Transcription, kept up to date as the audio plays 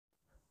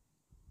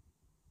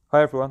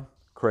Hi everyone,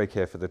 Craig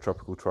here for the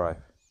Tropical Tribe,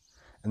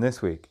 and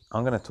this week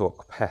I'm going to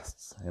talk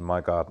pests in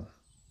my garden.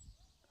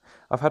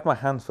 I've had my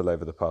hands full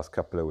over the past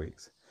couple of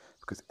weeks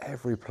because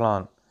every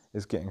plant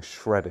is getting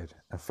shredded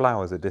and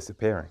flowers are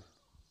disappearing.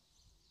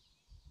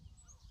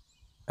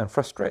 And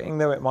frustrating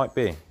though it might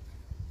be,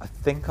 I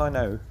think I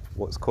know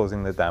what's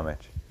causing the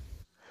damage.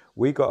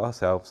 We got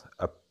ourselves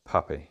a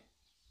puppy.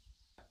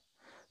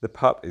 The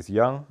pup is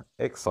young,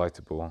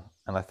 excitable,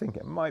 and I think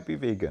it might be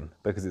vegan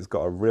because it's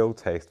got a real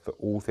taste for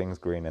all things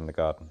green in the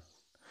garden.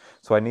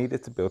 So I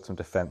needed to build some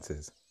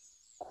defences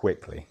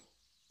quickly.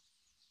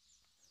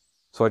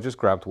 So I just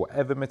grabbed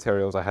whatever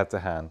materials I had to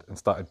hand and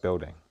started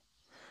building.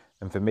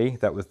 And for me,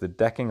 that was the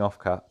decking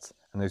offcuts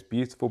and those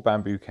beautiful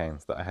bamboo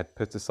canes that I had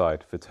put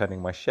aside for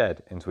turning my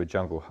shed into a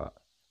jungle hut,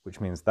 which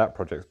means that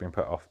project's been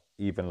put off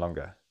even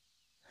longer.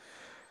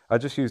 I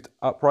just used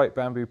upright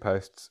bamboo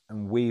posts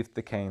and weaved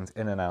the canes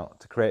in and out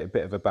to create a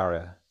bit of a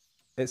barrier.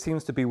 It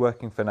seems to be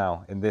working for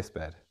now in this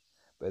bed,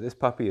 but this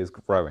puppy is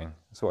growing,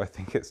 so I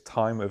think its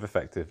time of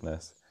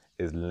effectiveness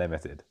is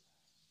limited.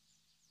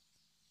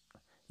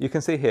 You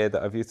can see here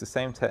that I've used the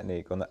same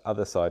technique on the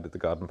other side of the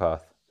garden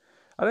path.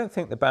 I don't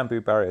think the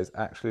bamboo barriers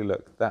actually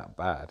look that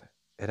bad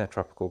in a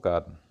tropical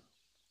garden.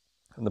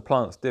 And the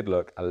plants did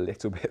look a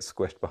little bit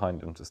squished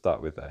behind them to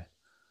start with though.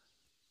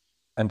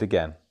 And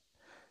again,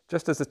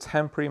 just as a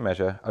temporary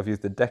measure, I've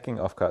used the decking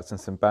offcuts and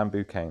some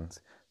bamboo canes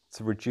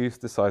to reduce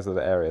the size of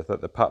the area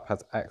that the pup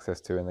has access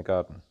to in the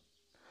garden.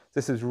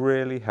 This has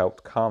really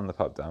helped calm the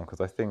pup down because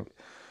I think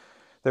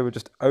they were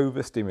just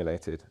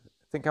overstimulated.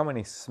 Think how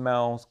many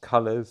smells,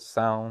 colours,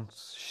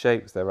 sounds,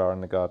 shapes there are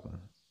in the garden.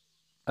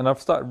 And I've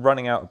started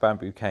running out of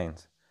bamboo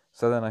canes,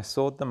 so then I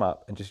sawed them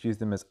up and just used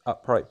them as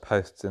upright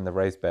posts in the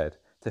raised bed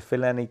to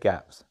fill any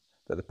gaps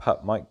that the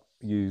pup might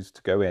use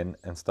to go in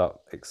and start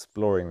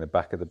exploring the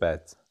back of the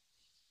beds.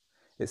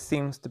 It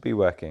seems to be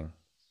working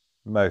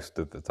most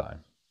of the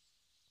time.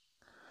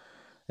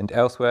 And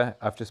elsewhere,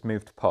 I've just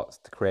moved pots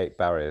to create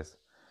barriers.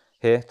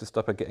 Here to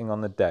stop her getting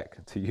on the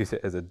deck to use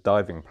it as a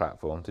diving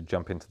platform to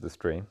jump into the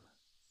stream.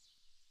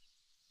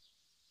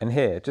 And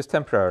here, just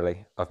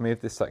temporarily, I've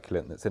moved this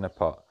succulent that's in a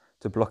pot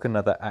to block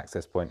another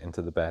access point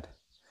into the bed.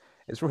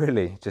 It's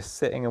really just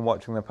sitting and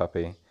watching the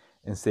puppy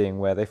and seeing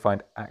where they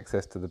find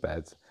access to the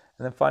beds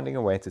and then finding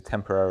a way to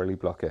temporarily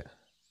block it.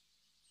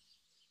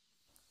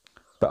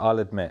 But I'll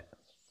admit,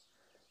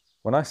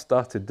 when I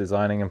started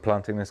designing and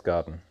planting this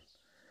garden,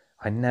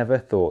 I never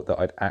thought that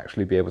I'd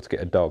actually be able to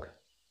get a dog.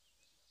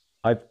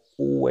 I've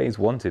always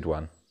wanted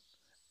one,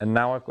 and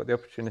now I've got the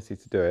opportunity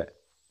to do it,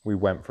 we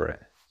went for it.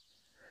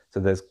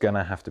 So there's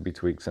gonna have to be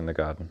tweaks in the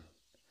garden.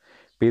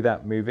 Be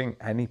that moving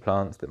any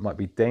plants that might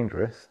be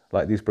dangerous,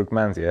 like these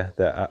Brugmansia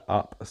that are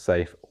up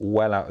safe,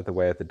 well out of the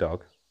way of the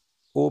dog,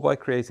 or by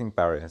creating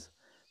barriers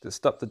that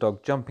stop the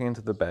dog jumping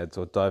into the beds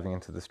or diving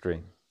into the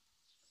stream.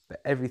 But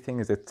everything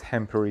is a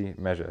temporary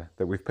measure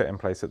that we've put in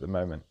place at the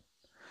moment.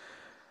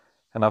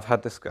 And I've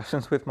had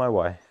discussions with my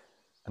wife,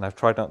 and I've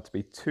tried not to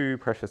be too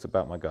precious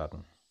about my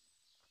garden.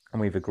 And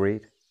we've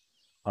agreed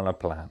on a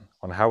plan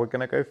on how we're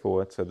going to go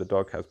forward so the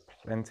dog has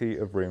plenty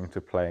of room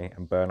to play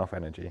and burn off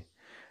energy.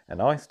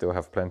 And I still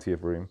have plenty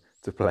of room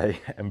to play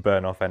and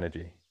burn off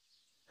energy.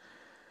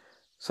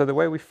 So the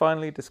way we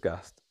finally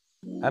discussed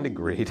and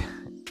agreed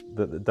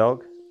that the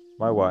dog,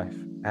 my wife,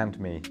 and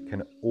me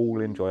can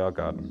all enjoy our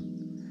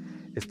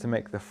garden is to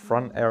make the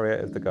front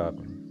area of the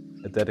garden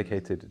a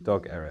dedicated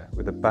dog area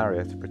with a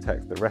barrier to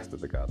protect the rest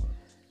of the garden,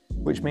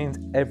 which means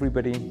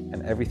everybody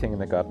and everything in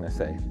the garden is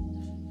safe.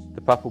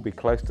 The pup will be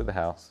close to the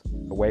house,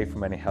 away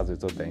from any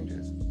hazards or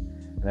dangers,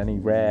 and any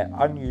rare,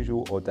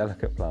 unusual or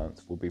delicate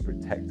plants will be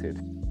protected.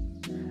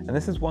 And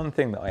this is one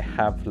thing that I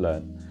have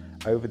learned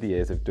over the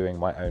years of doing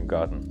my own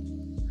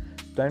garden.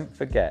 Don't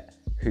forget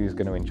who's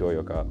going to enjoy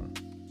your garden.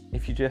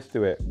 If you just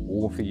do it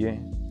all for you,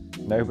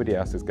 nobody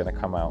else is going to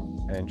come out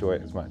and enjoy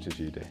it as much as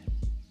you do.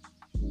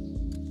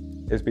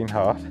 It's been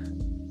hard,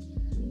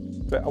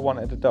 but I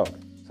wanted a dog,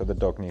 so the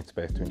dog needs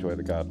space to enjoy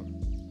the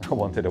garden. I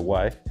wanted a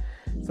wife,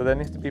 so there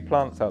needs to be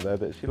plants out there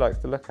that she likes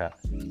to look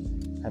at.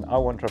 And I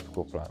want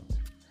tropical plants.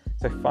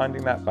 So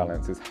finding that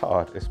balance is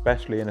hard,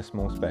 especially in a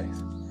small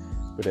space,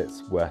 but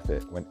it's worth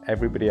it when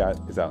everybody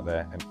is out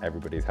there and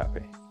everybody's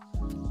happy.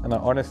 And I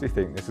honestly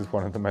think this is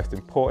one of the most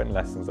important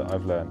lessons that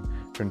I've learned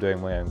from doing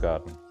my own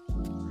garden.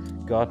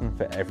 Garden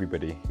for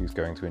everybody who's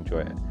going to enjoy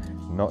it,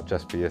 not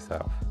just for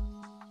yourself.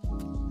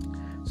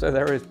 So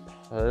there is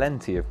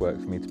plenty of work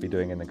for me to be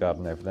doing in the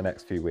garden over the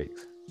next few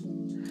weeks.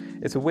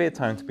 It's a weird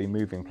time to be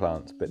moving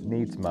plants, but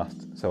needs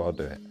must, so I'll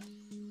do it.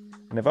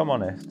 And if I'm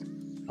honest,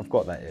 I've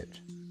got that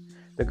itch.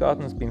 The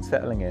garden's been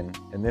settling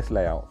in this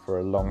layout for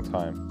a long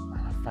time,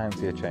 and I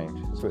fancy a change.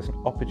 So it's an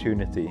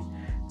opportunity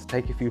to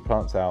take a few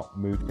plants out,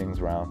 move things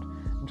around,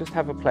 and just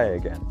have a play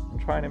again,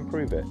 and try and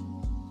improve it.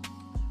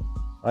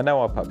 I know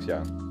our pup's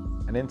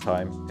young, and in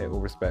time, it will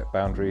respect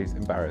boundaries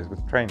and barriers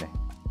with training.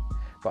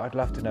 But I'd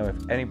love to know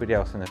if anybody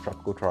else in the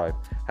tropical tribe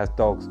has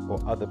dogs or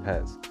other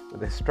pets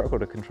that they struggle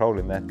to control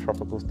in their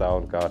tropical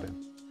style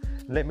garden.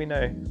 Let me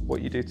know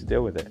what you do to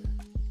deal with it.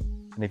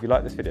 And if you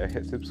like this video,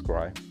 hit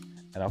subscribe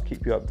and I'll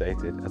keep you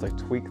updated as I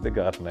tweak the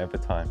garden over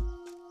time.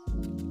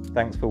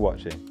 Thanks for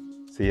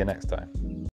watching. See you next time.